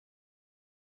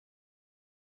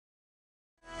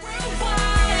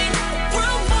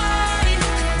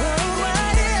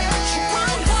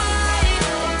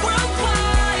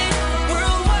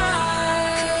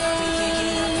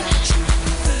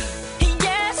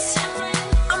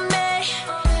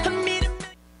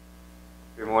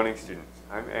morning, students.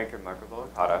 I'm anchor Michael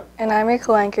Delicata. And I'm your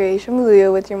co-anchor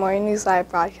Maluyo with your Morning News Live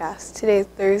broadcast. Today is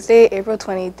Thursday, April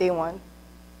 20th, day 1.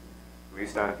 We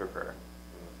stand for prayer.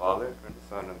 In the Father, and the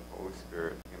Son, and the Holy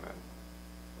Spirit. Amen.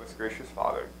 Most gracious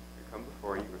Father, we come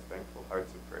before you with thankful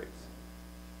hearts of praise.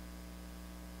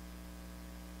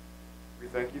 We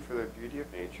thank you for the beauty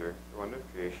of nature, the wonder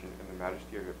of creation, and the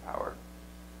majesty of your power.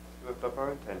 We lift up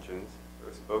our intentions,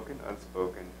 those spoken,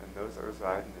 unspoken, and those that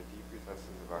reside in the deep recesses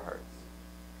of our hearts.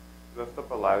 We lift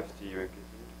up our lives to you and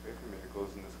continue to pray for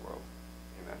miracles in this world.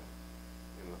 Amen.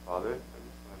 In the Father, and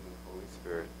the Son, and the Holy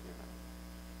Spirit. Amen.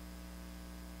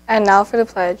 And now for the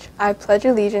pledge. I pledge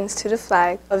allegiance to the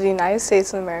flag of the United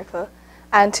States of America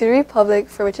and to the republic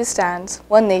for which it stands,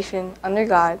 one nation, under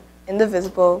God,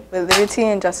 indivisible, with liberty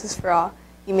and justice for all.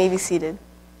 You may be seated.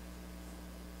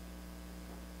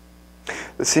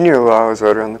 The senior law is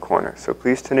right around the corner, so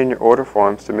please turn in your order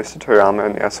forms to Mr. Toriyama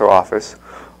in the SO office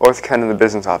or to Ken in the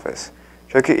business office.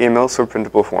 Check your emails for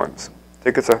printable forms.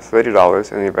 Tickets are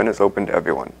 $30 and the event is open to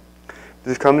everyone.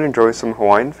 Please come and enjoy some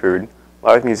Hawaiian food,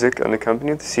 live music, and the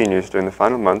company of the seniors during the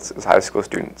final months as high school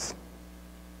students.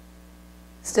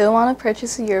 Still want to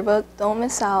purchase a yearbook? Don't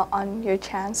miss out on your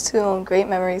chance to own great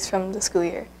memories from the school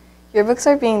year. Yearbooks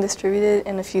are being distributed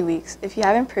in a few weeks. If you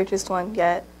haven't purchased one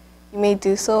yet, you may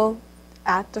do so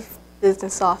at the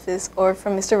business office or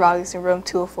from Mr. Rogers in room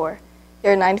 204. They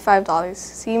are $95.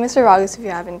 See Mr. Rogers if you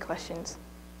have any questions.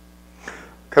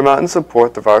 Come out and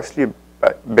support the varsity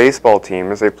baseball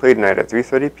team as they play tonight at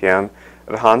 3:30 p.m.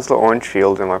 at Hansla Orange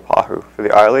Field in Waipahu for the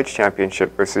ILH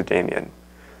Championship versus Damien.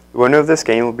 The winner of this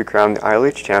game will be crowned the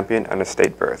ILH champion and a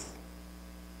state berth.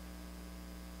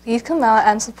 Please come out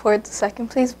and support the second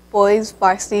place boys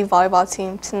varsity volleyball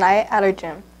team tonight at our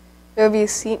gym. There will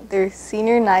be their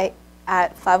senior night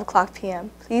at 5 o'clock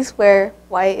p.m. Please wear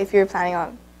white if you're planning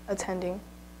on attending.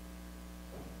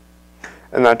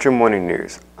 And that's your morning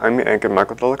news. I'm your anchor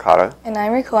Michael Delicata. And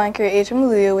I'm your co-anchor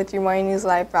Maluyo with your Morning News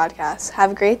Live broadcast.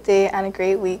 Have a great day and a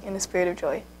great week in the spirit of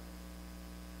joy.